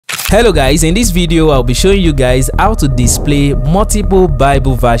Hello guys, in this video I'll be showing you guys how to display multiple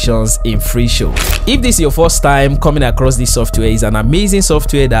Bible versions in Freeshow. If this is your first time coming across this software, it's an amazing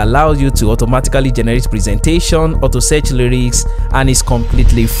software that allows you to automatically generate presentation, auto search lyrics, and is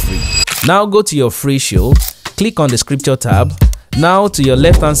completely free. Now go to your Freeshow, click on the scripture tab. Now to your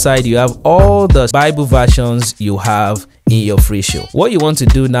left hand side you have all the Bible versions you have in your Freeshow. What you want to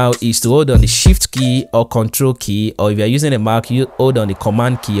do now is to hold on the shift key or control key, or if you're using a Mac, you hold on the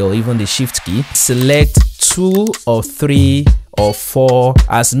command key or even the shift key. Select 2 or 3 or 4,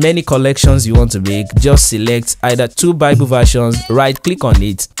 as many collections you want to make. Just select either 2 Bible versions, right click on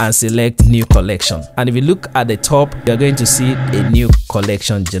it and select new collection, and if you look at the top you're going to see a new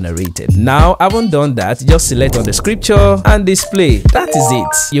collection generated. Now haven't done that, just select on the scripture and display. That is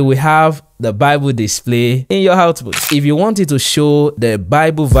it. You will have the Bible display in your output. If you want it to show the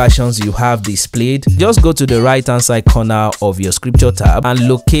Bible versions you have displayed, just go to the right hand side corner of your scripture tab and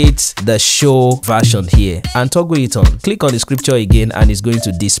locate the show version here and toggle it on. Click on the scripture again and it's going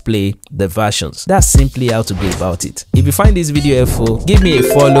to display the versions. That's simply how to go about it. If you find this video helpful, give me a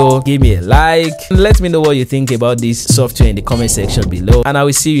follow, give me a like, and let me know what you think about this software in the comment section below, and I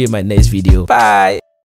will see you in my next video. Bye.